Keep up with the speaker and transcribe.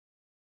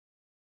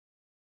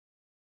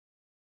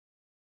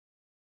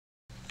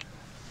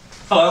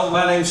Hello,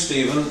 my name's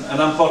Stephen and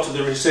I'm part of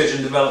the research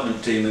and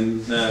development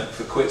team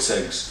for Kwit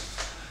Cigs.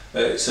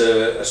 It's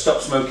a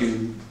stop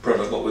smoking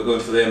product, but we're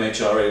going for the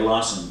MHRA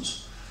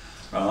licence.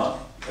 Right?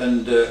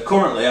 And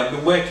currently I've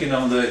been working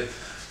on the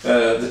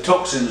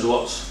toxins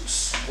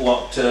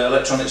what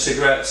electronic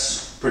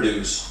cigarettes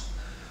produce.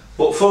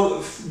 But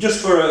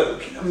just for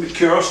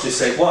curiosity's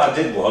sake, what I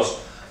did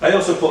was I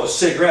also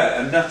put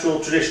a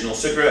natural traditional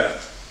cigarette,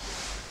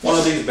 one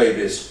of these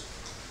babies,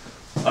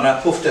 on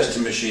our puff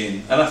testing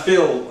machine, and I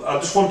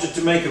just wanted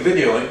to make a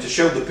video on it to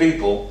show the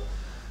people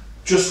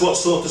just what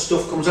sort of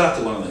stuff comes out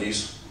of one of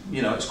these.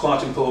 You know, it's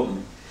quite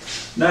important.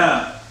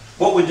 Now,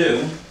 what we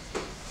do,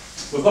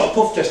 we've got a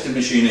puff testing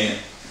machine here,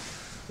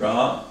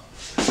 right?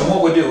 And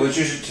what we do is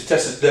use it to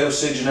test the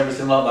dosage and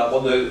everything like that,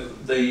 what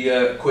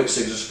the Kwit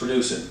Cigs is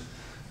producing.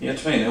 You know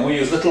what I mean? And we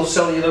use little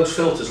cellulose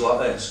filters like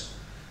this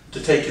to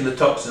take in the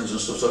toxins and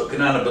stuff, so it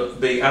can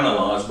be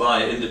analysed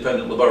by an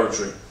independent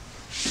laboratory.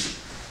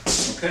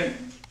 Okay.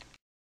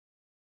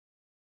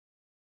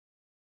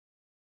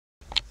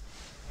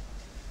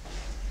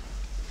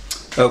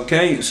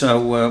 Okay, so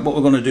what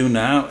we're going to do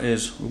now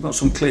is we've got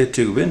some clear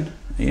tubing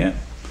here,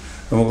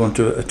 and we're going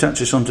to attach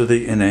this onto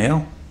the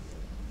inhale.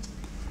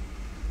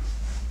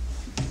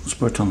 Let's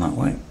put it on that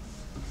way,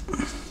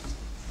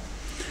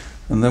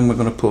 and then we're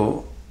going to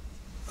put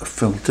a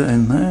filter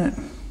in there.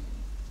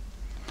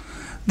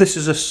 This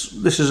is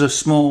a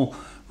small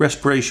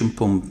respiration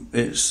pump.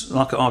 It's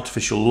like an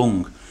artificial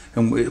lung,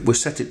 and we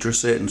set it to a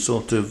certain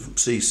sort of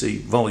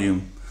cc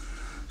volume.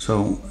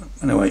 So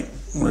anyway,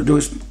 what I'm going to do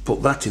is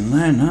put that in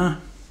there now.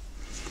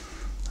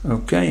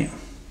 Okay.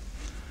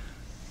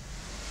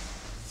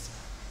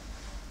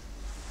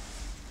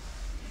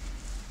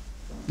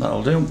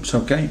 That'll do, it's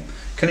okay.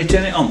 Can you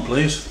turn it on,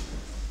 please?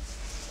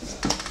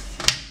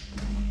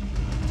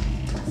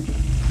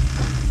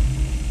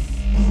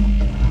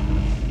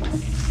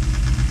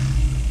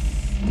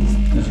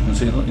 As you can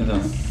see, look at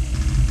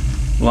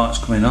the lights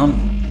coming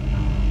on.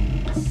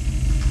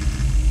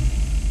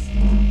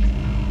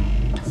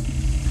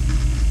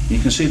 You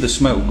can see the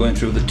smoke going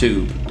through the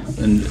tube,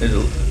 and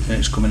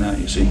it's coming out,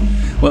 you see.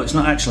 Well, it's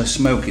not actually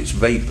smoke, it's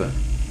vapour.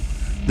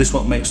 This is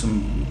what makes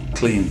them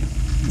clean,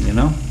 you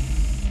know.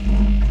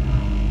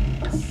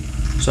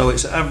 So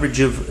it's an average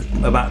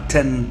of about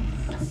 10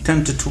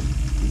 to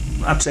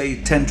I'd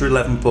say 10 to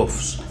 11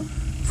 puffs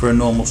for a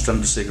normal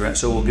standard cigarette.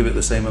 So we'll give it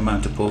the same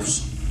amount of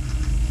puffs,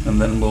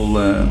 and then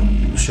we'll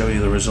show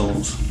you the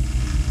results.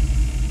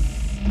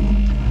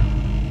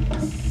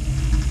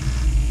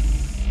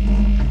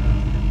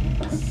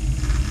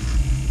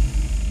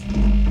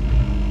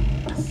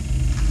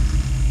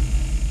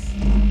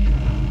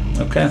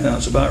 Okay, I think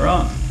that's about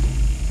right.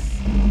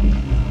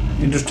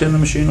 You can just turn the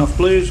machine off,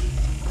 please.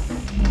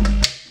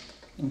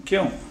 Thank you.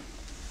 Right,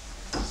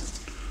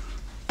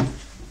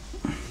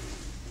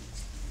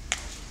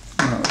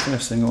 the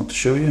first thing I want to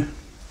show you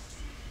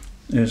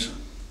is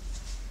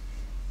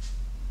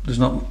there's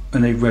not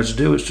any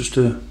residue, it's just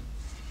a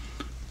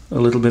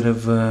little bit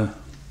of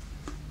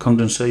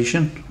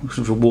condensation,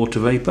 sort of water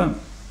vapour,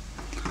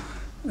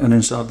 and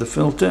inside the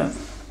filter,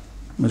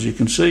 as you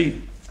can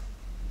see,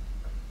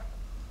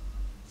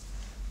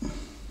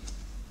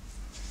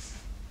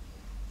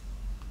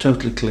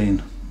 totally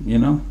clean, you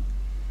know.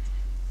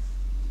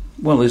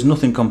 Well, there's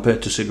nothing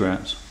compared to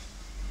cigarettes.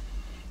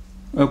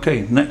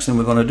 Okay, next thing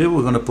we're going to do,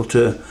 we're going to put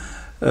a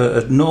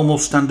normal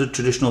standard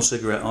traditional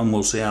cigarette on.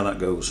 We'll see how that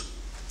goes.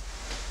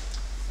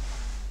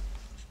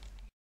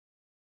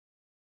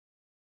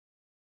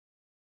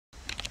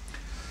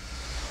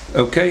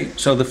 Okay,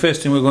 so the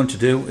first thing we're going to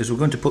do is we're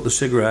going to put the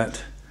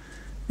cigarette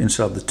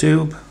inside the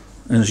tube,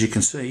 and as you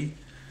can see,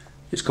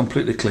 it's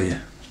completely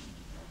clear.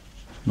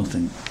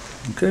 Nothing.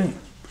 Okay.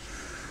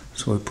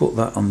 So we'll put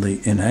that on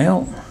the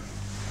inhale,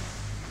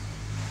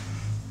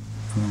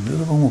 and on the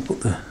other one we'll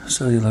put the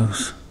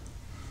cellulose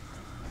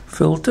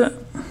filter.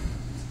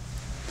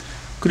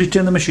 Could you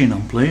turn the machine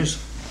on, please?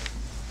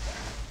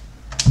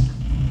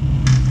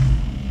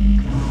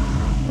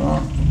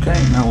 Right,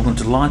 okay, now we're going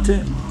to light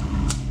it.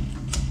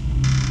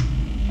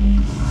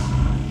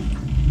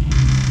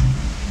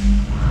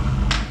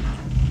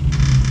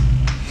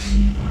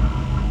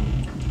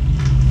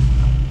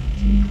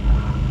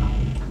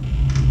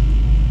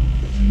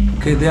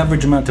 Okay, the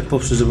average amount of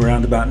puffs is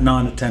around about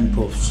 9 or 10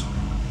 puffs.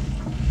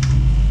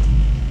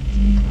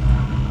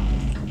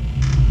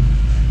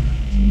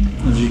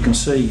 As you can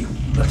see,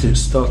 that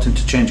it's starting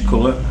to change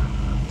colour.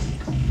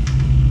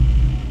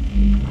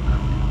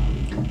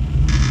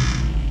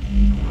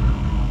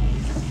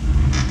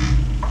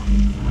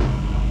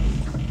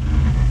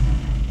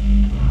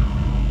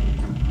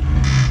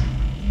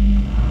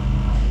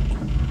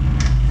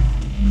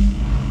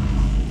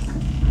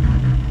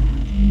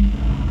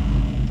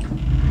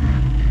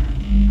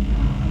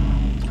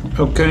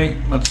 Okay,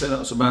 I'd say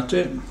that's about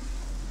it.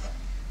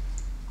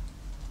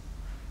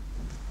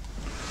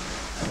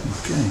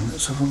 Okay,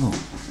 let's have a look.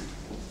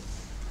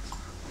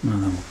 Now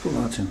then, we'll put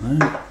that in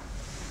there.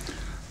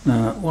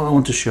 Now, what I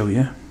want to show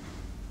you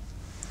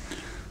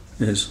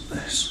is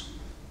this.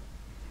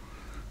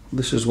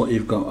 this is what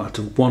you've got out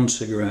of one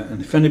cigarette. And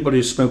if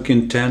anybody's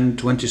smoking 10,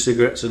 20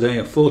 cigarettes a day,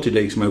 a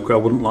 40-day smoker, I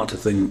wouldn't like to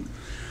think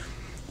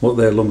what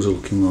their lungs are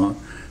looking like.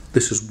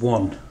 This is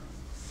one,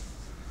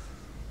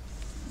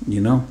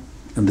 you know,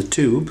 and the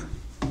tube,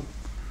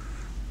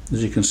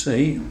 as you can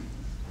see,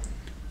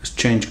 has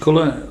changed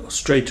colour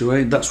straight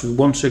away. That's with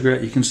one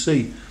cigarette. You can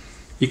see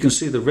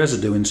the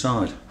residue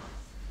inside,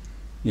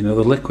 you know,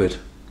 the liquid,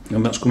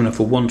 and that's coming off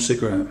of one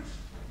cigarette.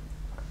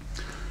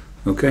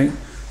 Okay,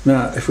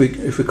 now if we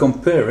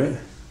compare it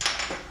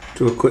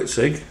to a Kwit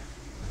Cig,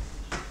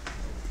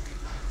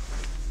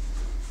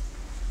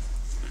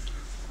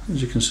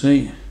 as you can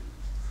see,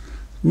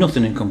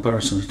 nothing in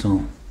comparison at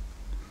all,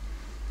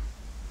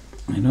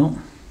 you know.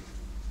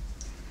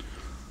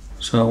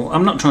 So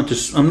I'm not trying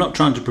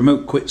to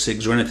promote Kwit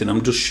Cigs or anything.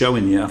 I'm just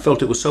showing you. I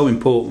felt it was so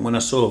important when I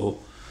saw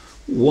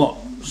what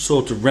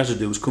sort of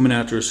residue was coming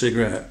out of a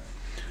cigarette.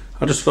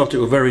 I just felt it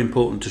was very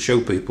important to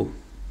show people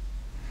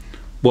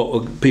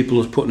what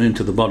people are putting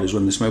into the bodies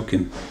when they're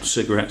smoking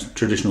cigarettes,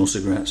 traditional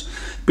cigarettes.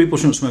 People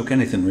shouldn't smoke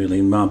anything really,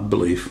 in my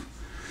belief.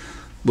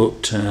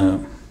 But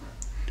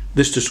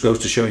this just goes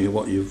to show you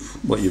what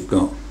you've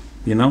got,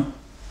 you know.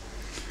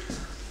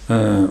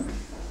 I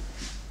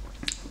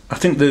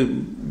think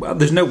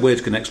there's no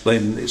words can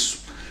explain.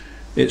 It's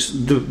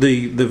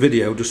the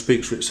video just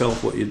speaks for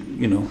itself.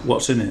 You know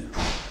what's in it.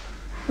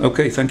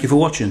 Okay, thank you for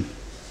watching.